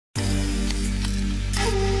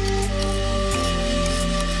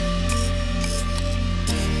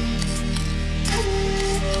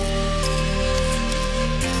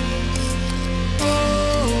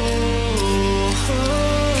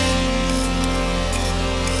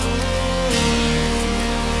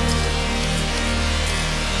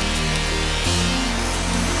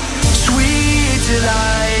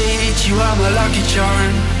you are my lucky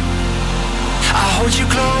charm. I hold you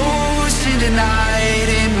close in the night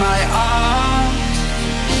in my arms.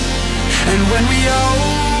 And when we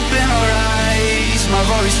open our eyes, my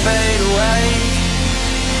worries fade away.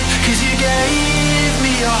 'Cause you gave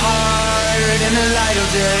me your heart in the light of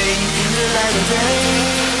day, in the light of day.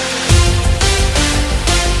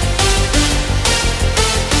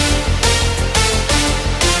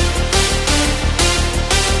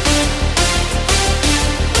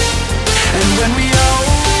 When we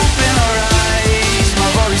open our eyes, my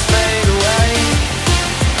worries fade away.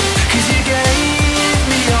 'Cause you gave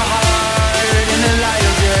me your heart in the light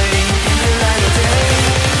of day, in the light of day.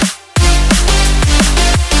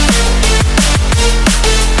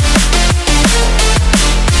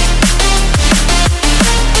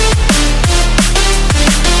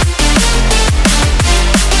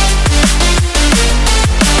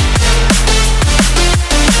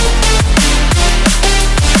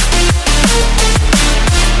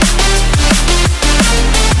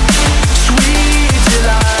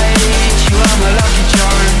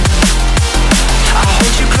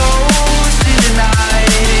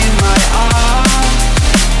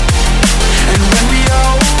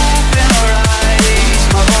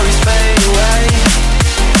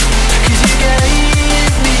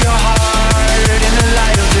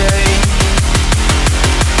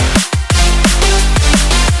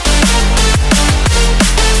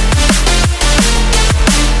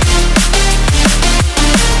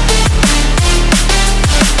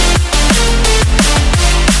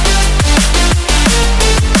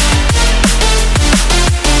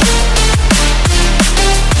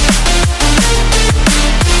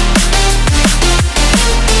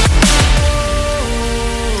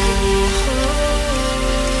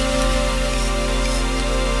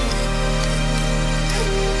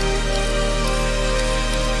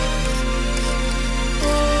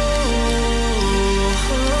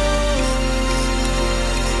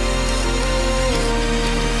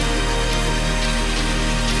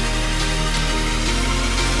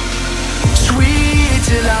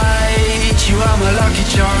 You are my lucky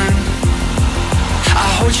charm. I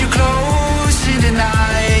hold you close in the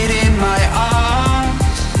night in my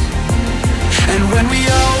arms. And when we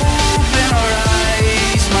open our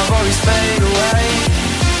eyes, my worries fade away.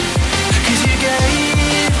 'Cause you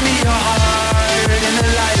gave me your heart in the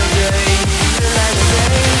light of day, in the light of day.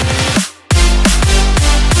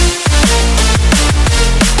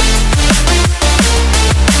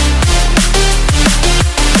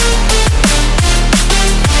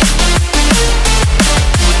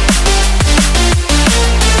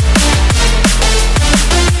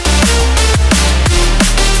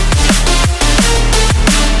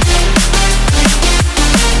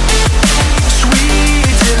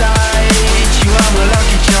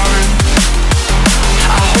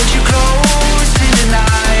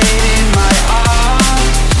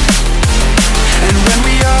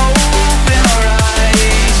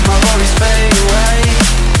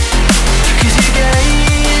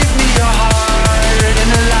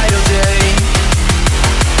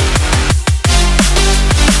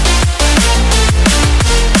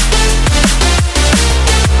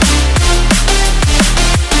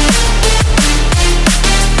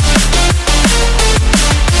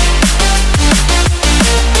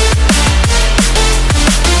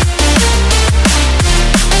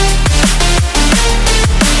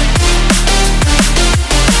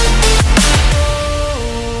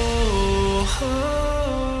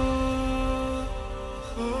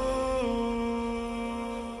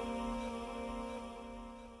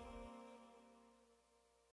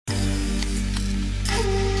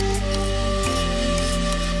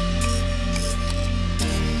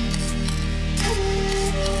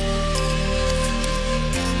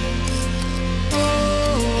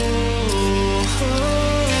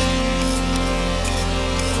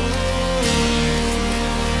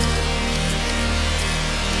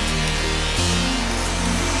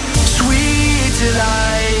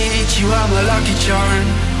 You are my lucky charm.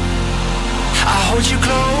 I hold you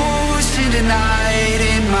close in the night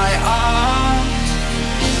in my arms.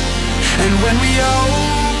 And when we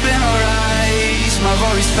open our eyes, my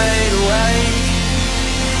worries fade away.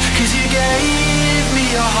 'Cause you gave me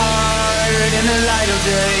your heart in the light of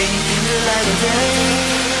day, in the light of day.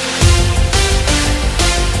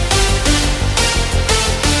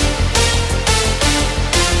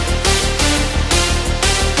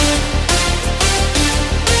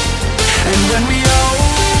 When we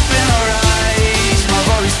open our eyes, my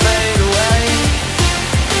worries fade away.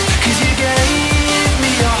 'Cause you gave me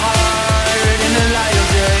your heart in the light of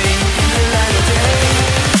day, in the light of day.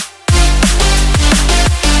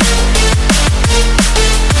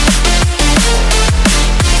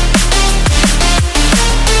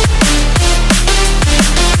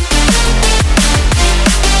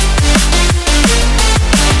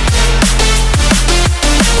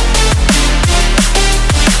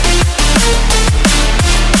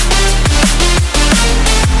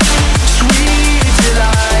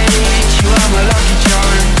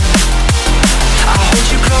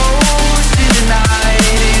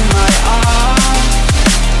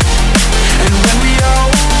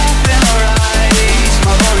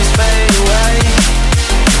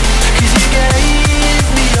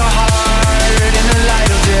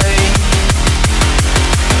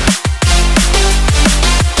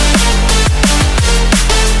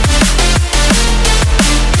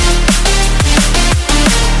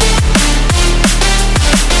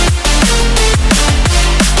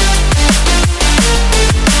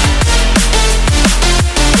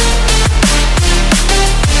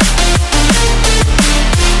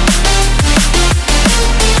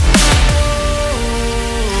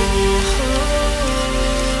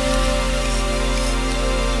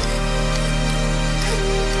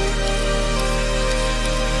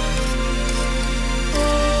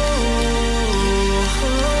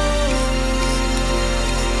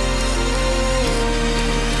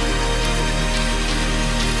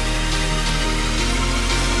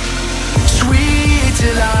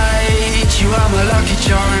 delight, you are my lucky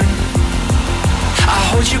charm. I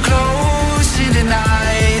hold you close in the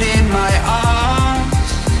night in my arms.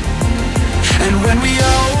 And when we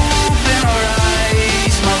open our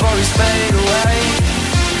eyes, my worries fade away.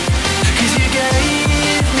 'Cause you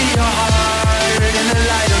gave me your heart in the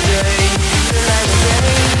light of day, the light of day.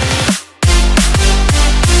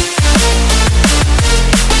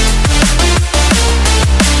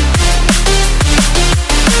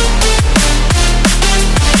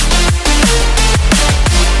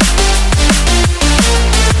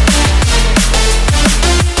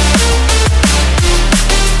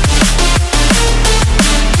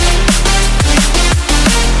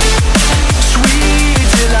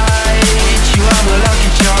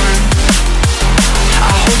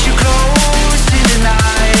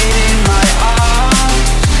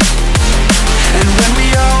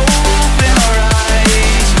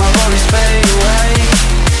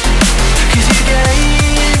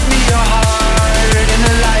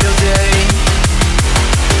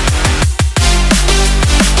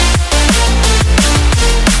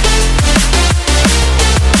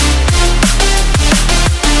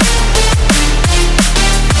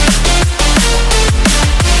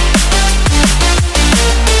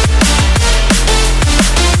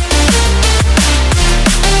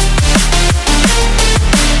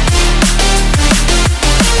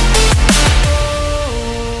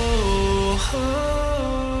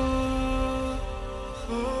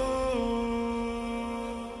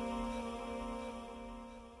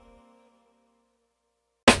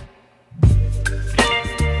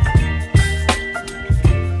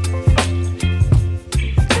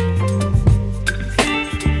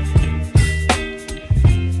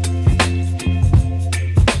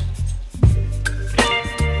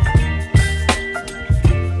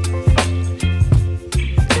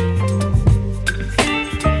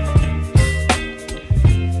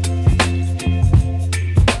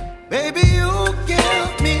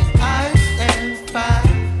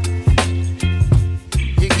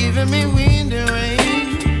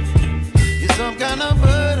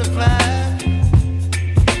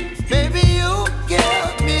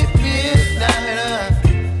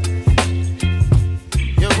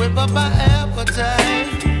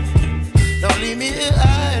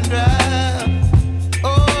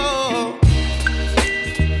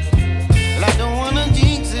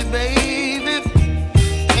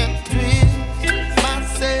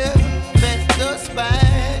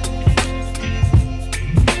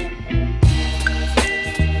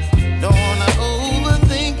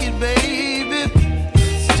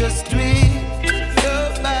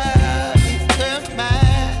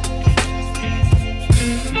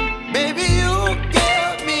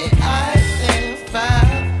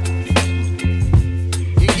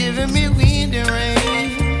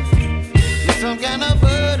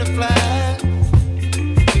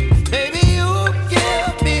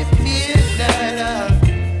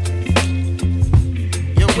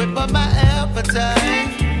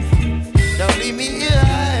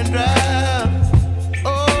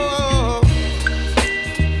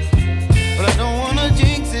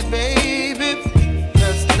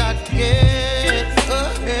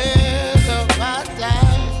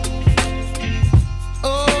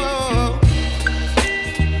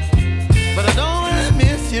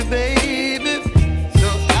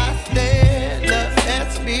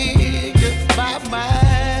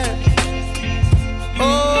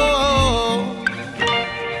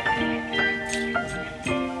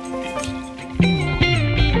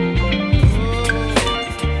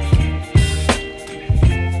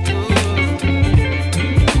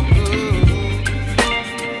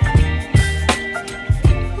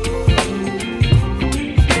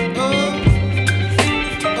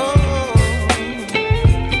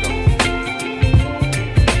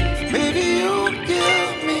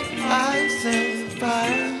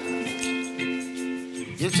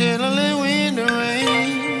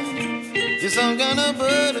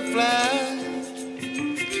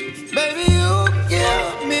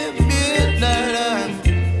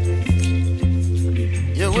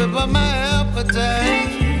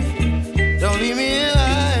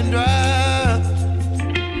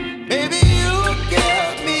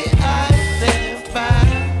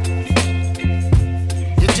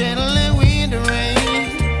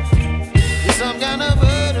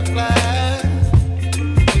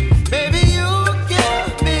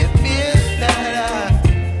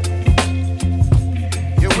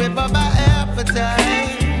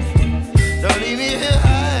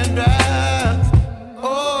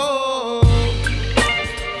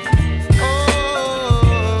 Oh,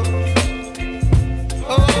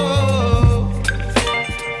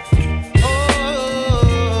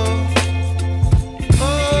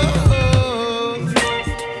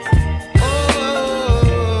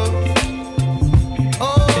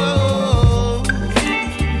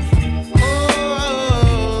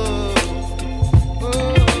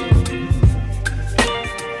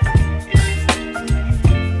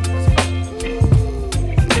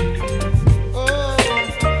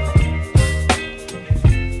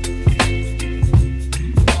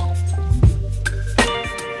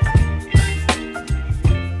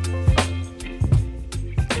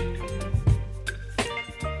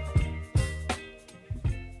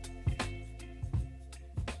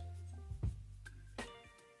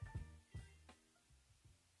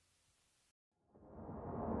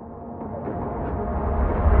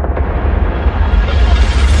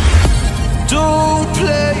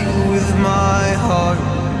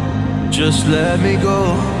 let me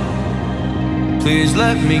go. Please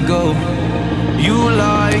let me go. You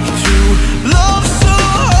like to love so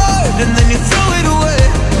hard and then you throw it away.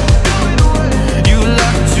 You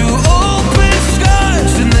like to